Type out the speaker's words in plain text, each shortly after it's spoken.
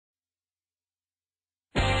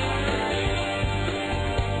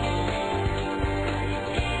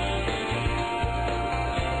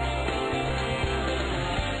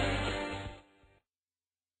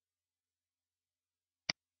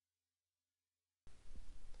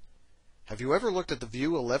Have you ever looked at the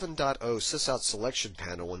View 11.0 sysout selection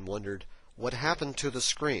panel and wondered what happened to the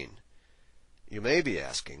screen? You may be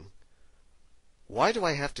asking, why do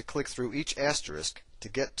I have to click through each asterisk to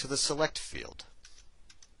get to the Select field?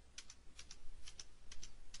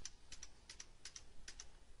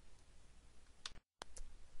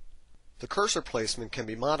 The cursor placement can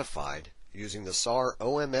be modified using the SAR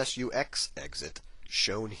OMSUX exit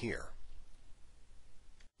shown here.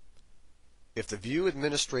 If the View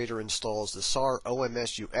administrator installs the SAR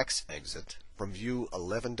OMSUX exit from View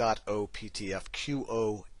 11.0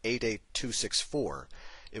 PTF Q088264,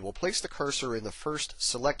 it will place the cursor in the first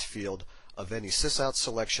Select field of any sysout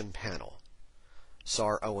selection panel.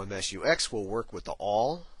 SAR OMSUX will work with the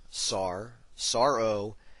ALL, SAR,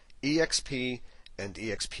 SAR-O, EXP, and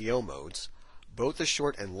EXPO modes, both the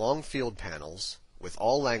short and long field panels, with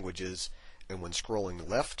all languages, and when scrolling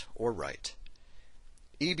left or right.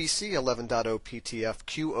 EBC 11.0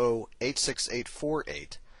 PTF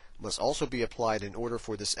Q086848 must also be applied in order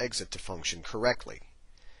for this exit to function correctly.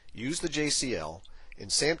 Use the JCL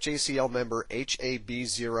in SAMP JCL member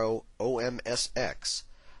HAB0OMSX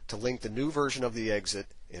to link the new version of the exit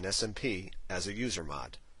in SMP as a user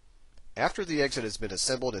mod. After the exit has been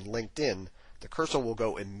assembled and linked in, the cursor will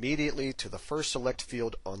go immediately to the first Select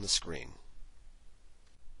field on the screen.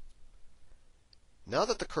 Now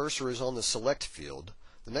that the cursor is on the Select field,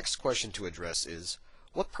 the next question to address is,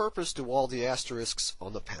 what purpose do all the asterisks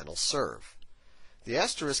on the panel serve? The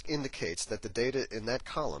asterisk indicates that the data in that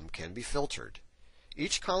column can be filtered.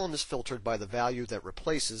 Each column is filtered by the value that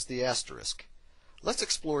replaces the asterisk. Let's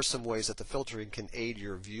explore some ways that the filtering can aid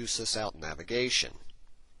your View sysout navigation.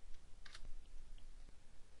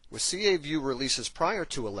 With CA View releases prior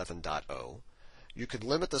to 11.0, you could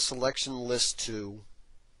limit the selection list to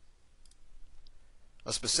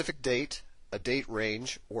a specific date, a date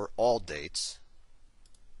range, or all dates,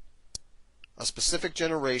 a specific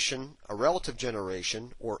generation, a relative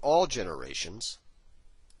generation, or all generations,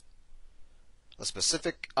 a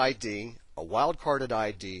specific ID, a wildcarded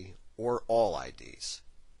ID, or all IDs.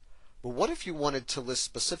 But what if you wanted to list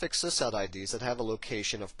specific sysout IDs that have a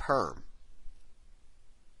location of perm?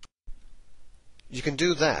 You can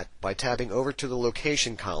do that by tabbing over to the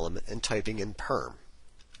location column and typing in perm.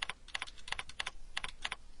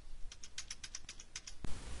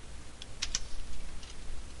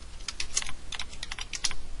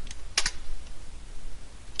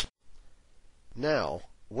 Now,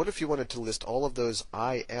 what if you wanted to list all of those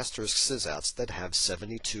I** sysouts that have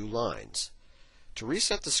 72 lines? To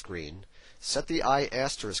reset the screen, set the I**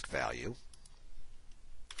 value,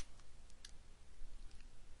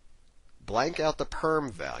 blank out the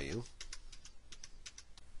perm value,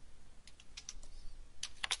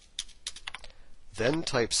 then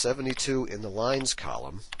type 72 in the lines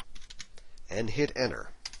column, and hit enter.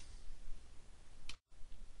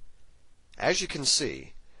 As you can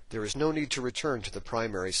see, there is no need to return to the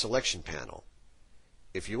primary selection panel.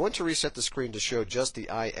 If you want to reset the screen to show just the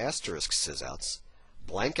I** sysouts,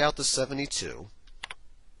 blank out the 72,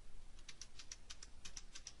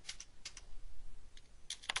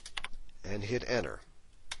 and hit enter.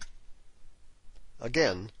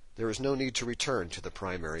 Again, there is no need to return to the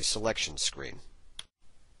primary selection screen.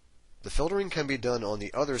 The filtering can be done on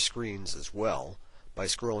the other screens as well by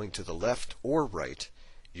scrolling to the left or right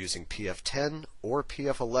using PF10 or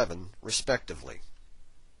PF11 respectively.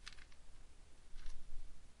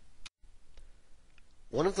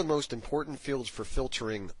 One of the most important fields for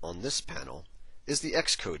filtering on this panel is the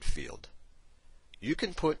Xcode field. You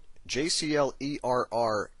can put JCL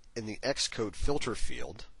ERR in the Xcode filter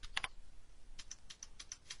field,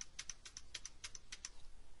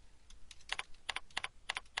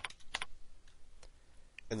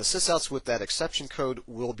 and the sysouts with that exception code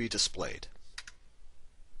will be displayed.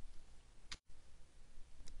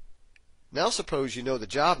 Now suppose you know the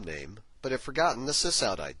job name, but have forgotten the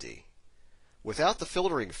sysout ID. Without the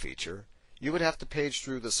filtering feature, you would have to page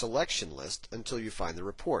through the selection list until you find the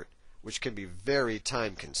report, which can be very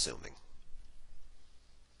time-consuming.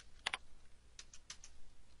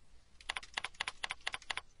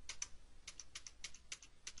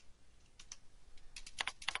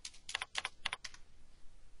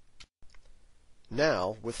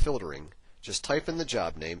 Now, with filtering, just type in the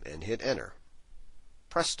job name and hit enter.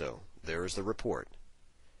 Presto, there is the report.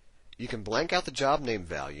 You can blank out the job name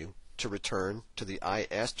value to return to the I**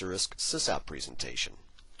 sysout presentation.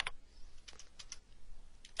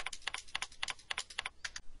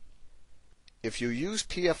 If you use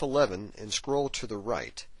PF11 and scroll to the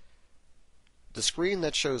right, the screen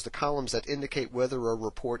that shows the columns that indicate whether a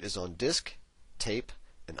report is on disk, tape,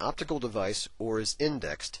 an optical device, or is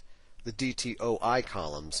indexed, the DTOI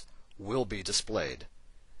columns, will be displayed.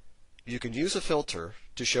 You can use a filter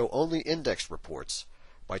to show only indexed reports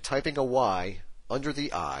by typing a Y under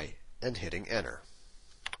the I and hitting Enter.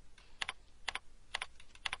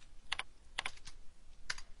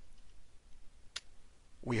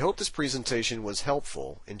 We hope this presentation was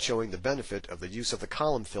helpful in showing the benefit of the use of the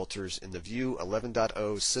column filters in the View 11.0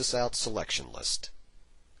 sysout selection list.